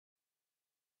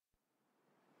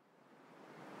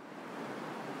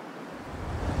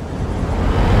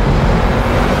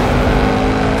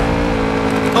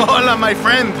my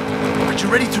friend. Are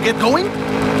you ready to get going?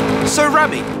 So,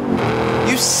 Rami,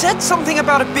 you said something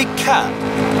about a big cat.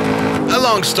 A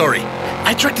long story.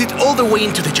 I tracked it all the way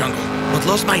into the jungle, but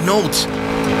lost my notes.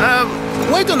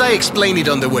 Why don't I explain it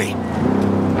on the way?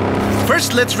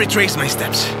 First, let's retrace my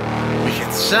steps. We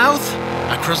head south,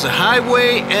 across the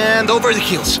highway, and over the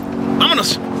hills.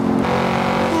 Vámonos!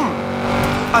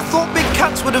 I thought big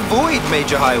cats would avoid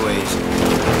major highways.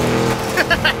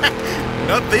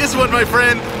 Not this one, my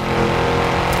friend.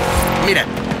 Mira,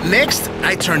 next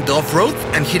I turned off-road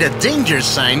and hit a danger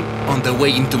sign on the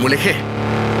way into Mulegé.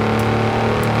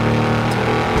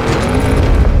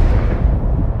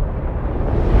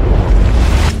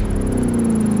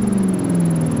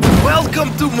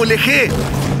 Welcome to Mulegé!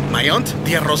 My aunt,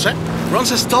 Tia Rosa,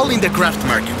 runs a stall in the craft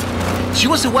market. She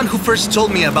was the one who first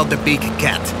told me about the big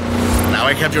cat. Now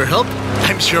I have your help,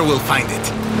 I'm sure we'll find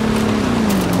it.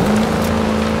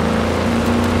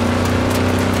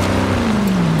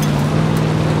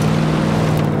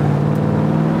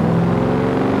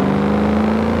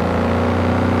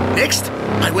 Next,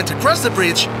 I went across the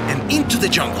bridge and into the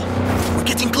jungle. We're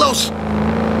getting close.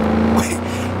 Wait,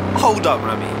 hold up,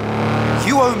 Rami.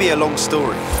 You owe me a long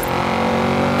story.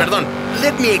 Perdón,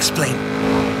 let me explain.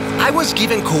 I was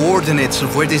given coordinates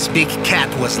of where this big cat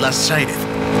was last sighted,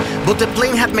 but the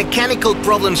plane had mechanical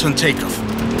problems on takeoff.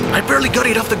 I barely got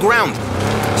it off the ground.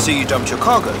 So you dumped your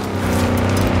cargo?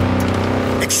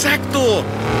 Exacto!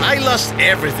 I lost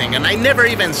everything and I never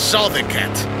even saw the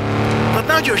cat. But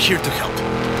now you're here to help.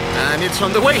 And it's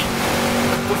on the way.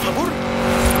 Por favor.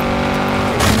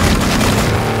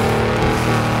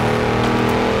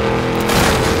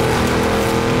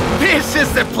 This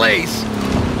is the place!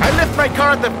 I left my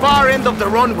car at the far end of the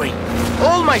runway.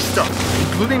 All my stuff,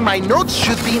 including my notes,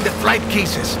 should be in the flight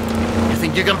cases. You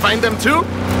think you can find them too?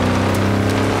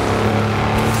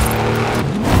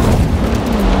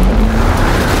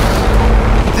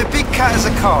 The big cat is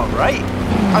a car, right?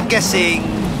 I'm guessing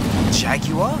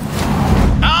Jaguar?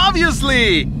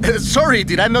 Obviously! Sorry,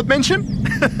 did I not mention?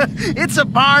 It's a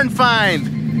barn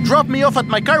find. Drop me off at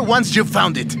my car once you've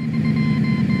found it.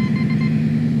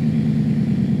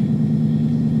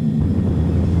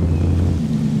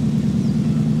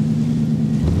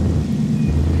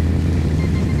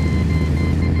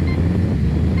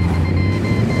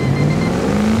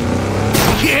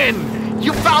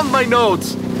 You found my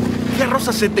notes! Tia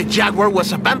Rosa said the Jaguar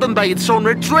was abandoned by its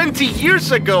owner 20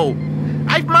 years ago!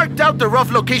 I've marked out the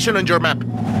rough location on your map.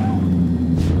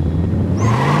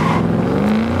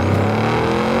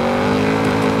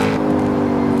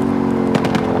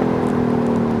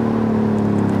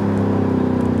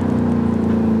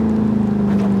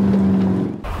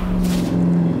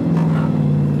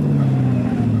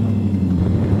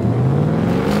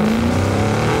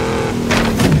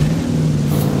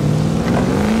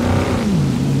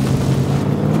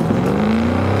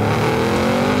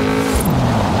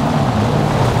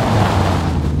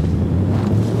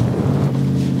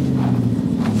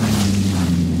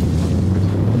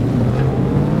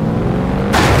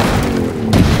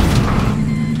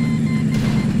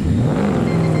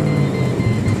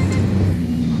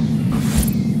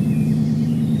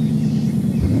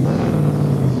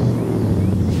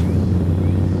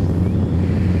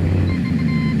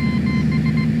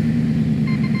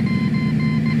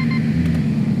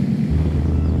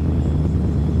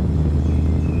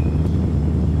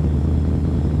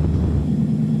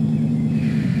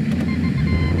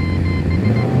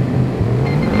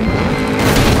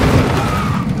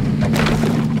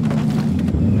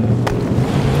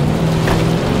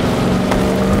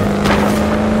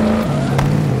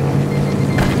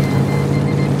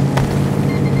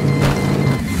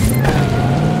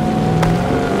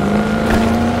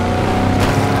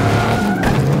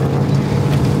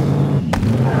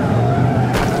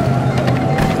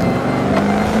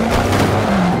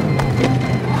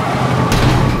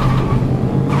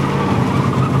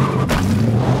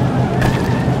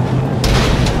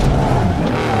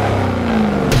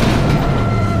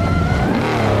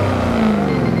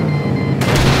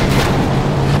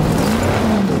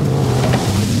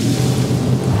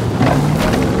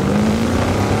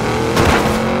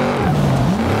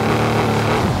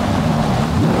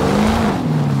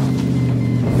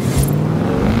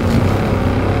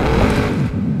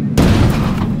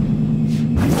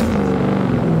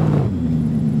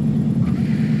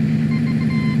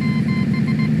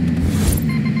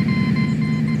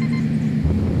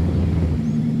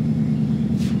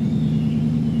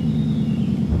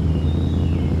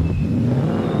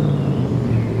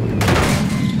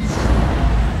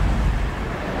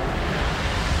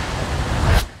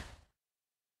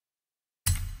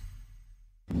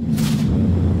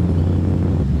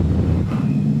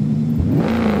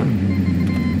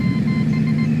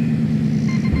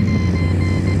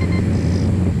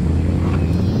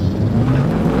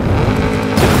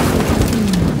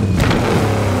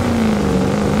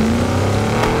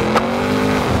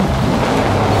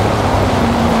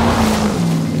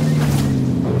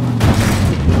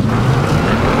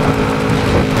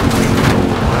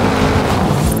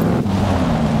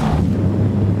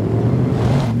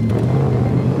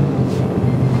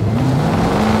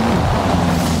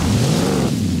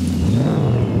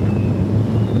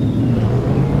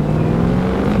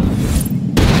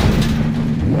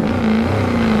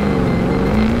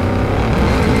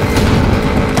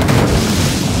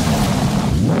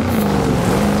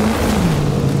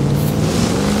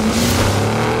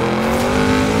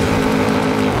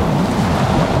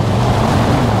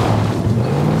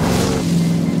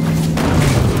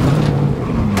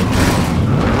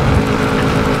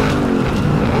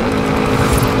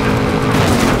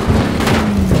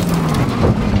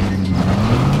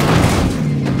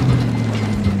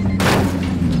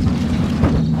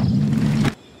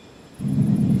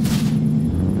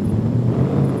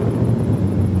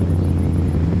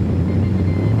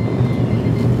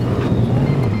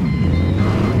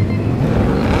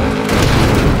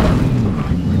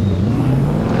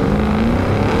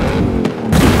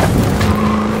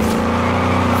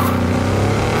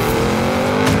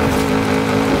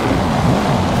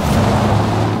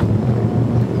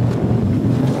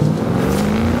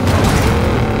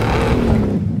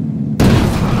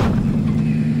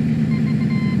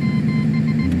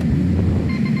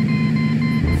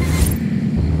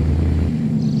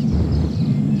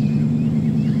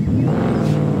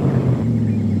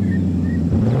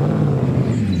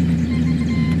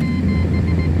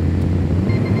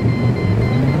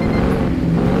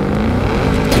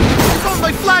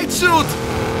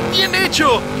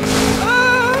 macho!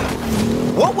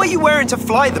 What were you wearing to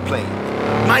fly the plane?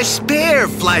 My spare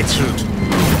flight suit.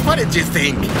 What did you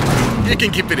think? You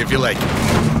can keep it if you like.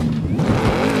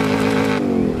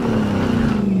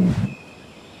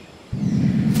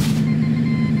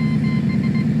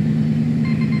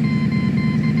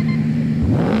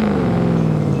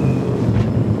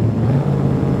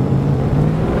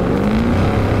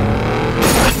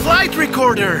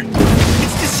 Recorder.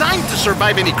 It's designed to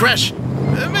survive any crash.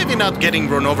 Maybe not getting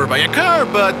run over by a car,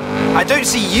 but... I don't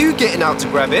see you getting out to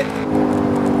grab it.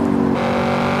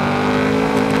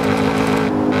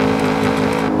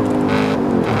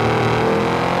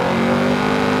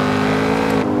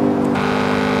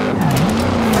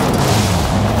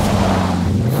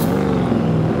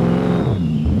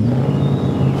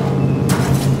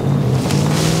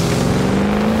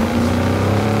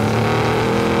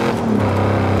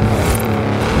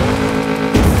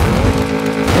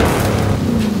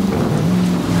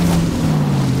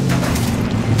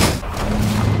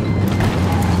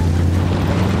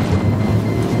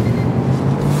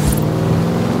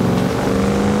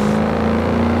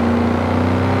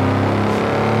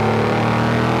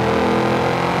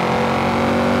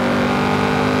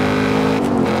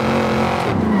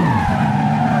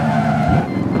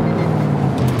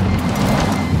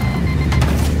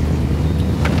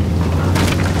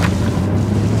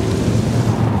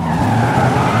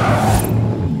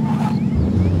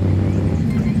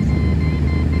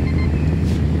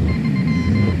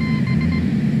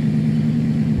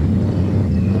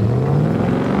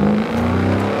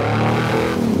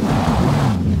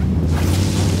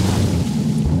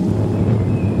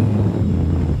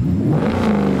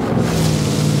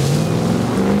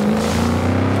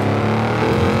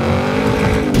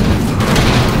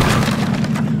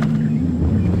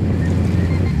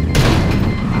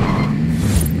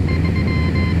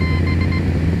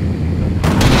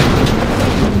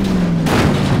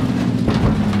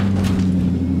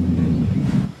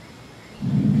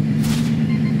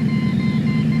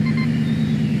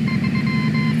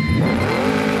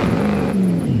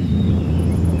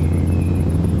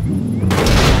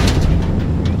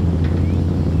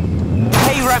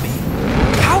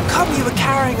 You were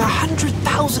carrying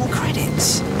 100,000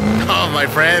 credits. Oh, my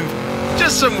friend.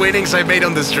 Just some winnings I made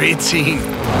on the street scene.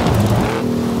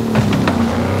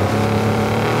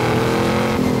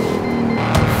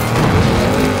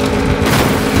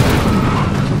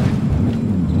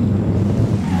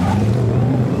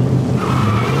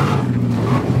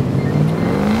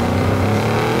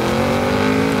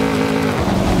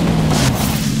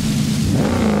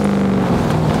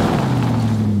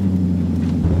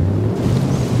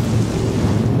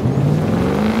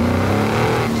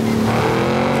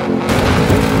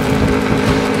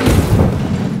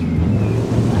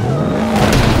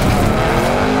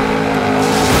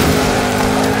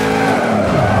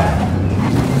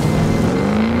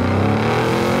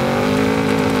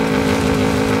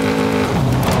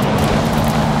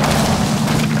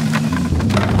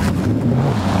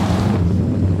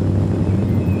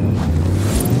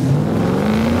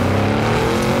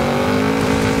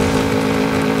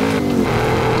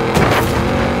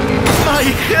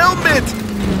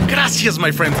 Gracias,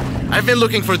 my friend. I've been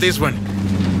looking for this one.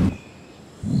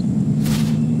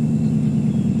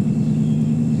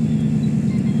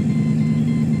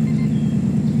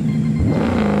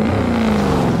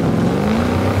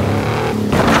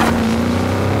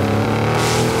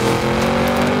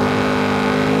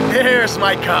 There's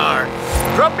my car.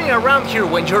 Drop me around here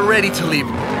when you're ready to leave.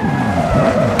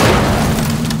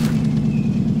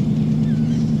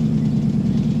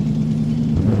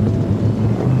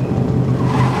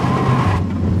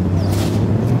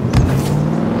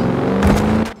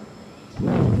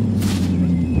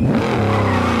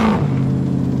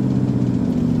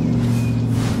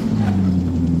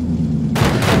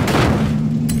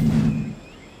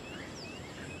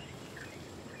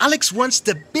 Alex wants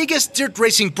the biggest dirt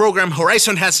racing program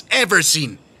Horizon has ever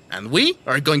seen, and we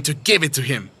are going to give it to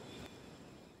him.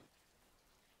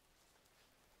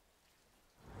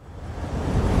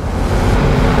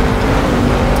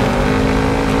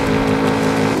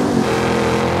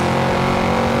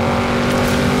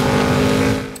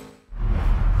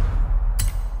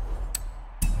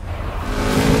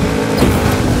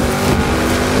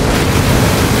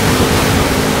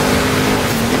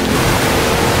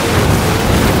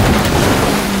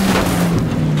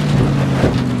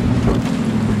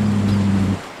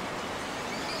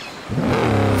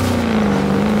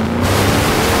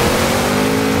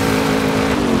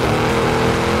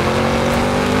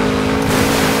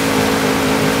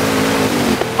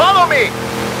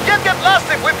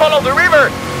 Follow the river!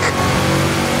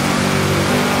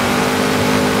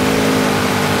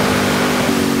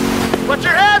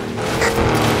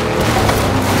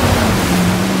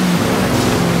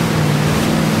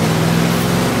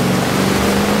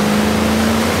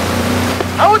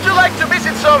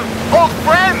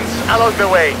 along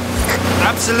the way.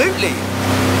 Absolutely.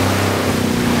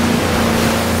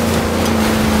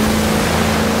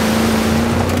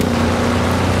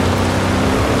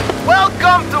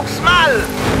 Welcome to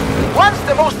Xmal, once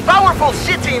the most powerful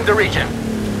city in the region.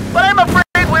 But I'm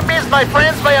afraid we missed my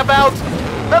friends by about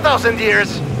 1,000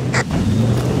 years.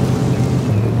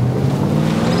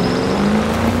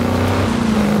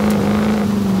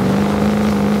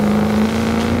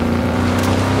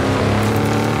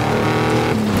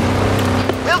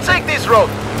 We'll take this road.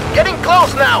 Getting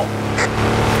close now.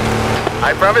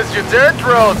 I promised you dirt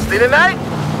roads, didn't I?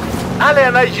 Ale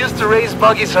and I used to race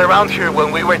buggies around here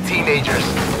when we were teenagers.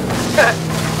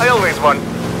 I always won.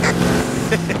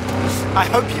 I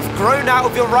hope you've grown out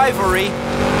of your rivalry.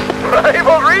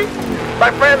 Rivalry? My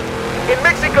friend, in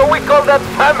Mexico we call that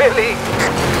family.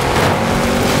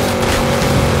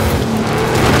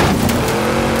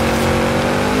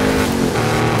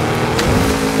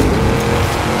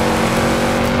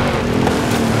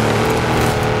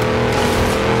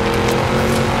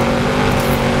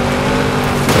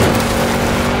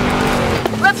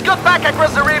 Let's cut back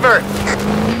across the river.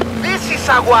 This is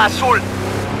Agua Azul.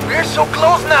 We're so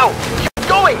close now. Keep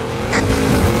going.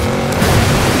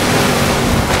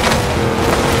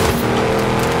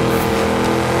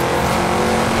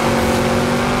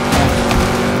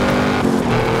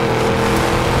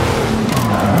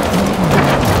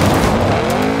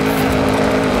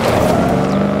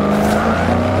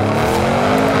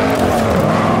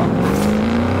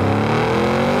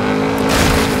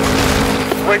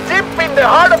 We're deep in the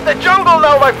heart of the jungle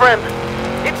now, my friend.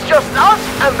 It's just us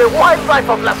and the wildlife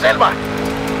of La Selva.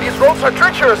 These roads are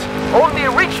treacherous, only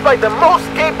reached by the most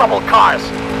capable cars.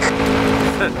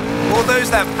 Or those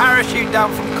that parachute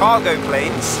down from cargo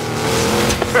planes.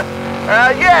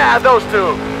 Yeah, those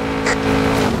two.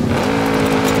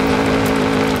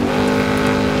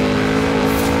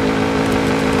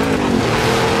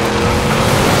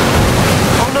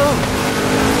 Oh no!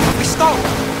 We stopped!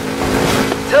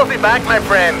 Tell me back, my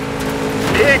friend.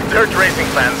 Big dirt racing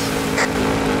fans.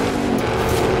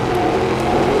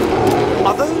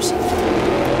 Are those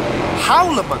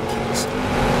howler monkeys?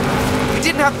 We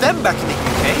didn't have them back in the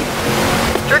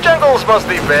UK. Your jungles must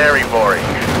be very boring.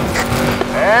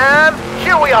 And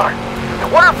here we are. The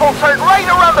waterfalls are right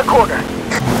around the corner.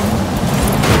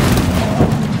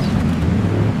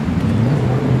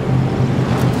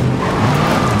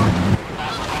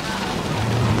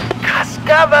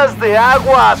 Cascadas de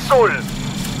Agua Azul.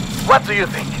 What do you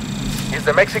think? Is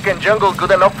the Mexican jungle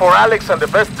good enough for Alex and the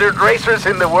best dirt racers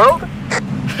in the world?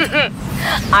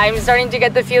 I'm starting to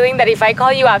get the feeling that if I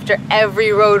call you after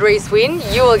every road race win,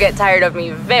 you will get tired of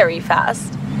me very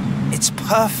fast. It's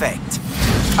perfect.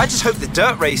 I just hope the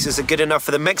dirt races are good enough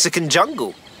for the Mexican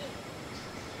jungle.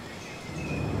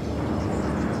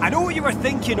 I know what you were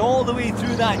thinking all the way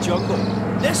through that jungle.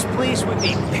 This place would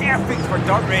be perfect for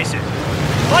dirt racing.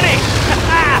 Funny!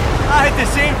 I had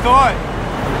the same thought.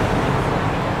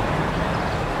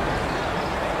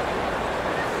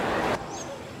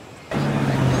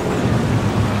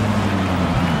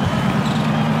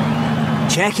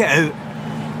 Check it out.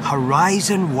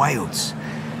 Horizon Wilds.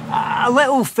 A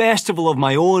little festival of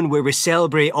my own where we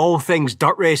celebrate all things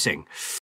dirt racing.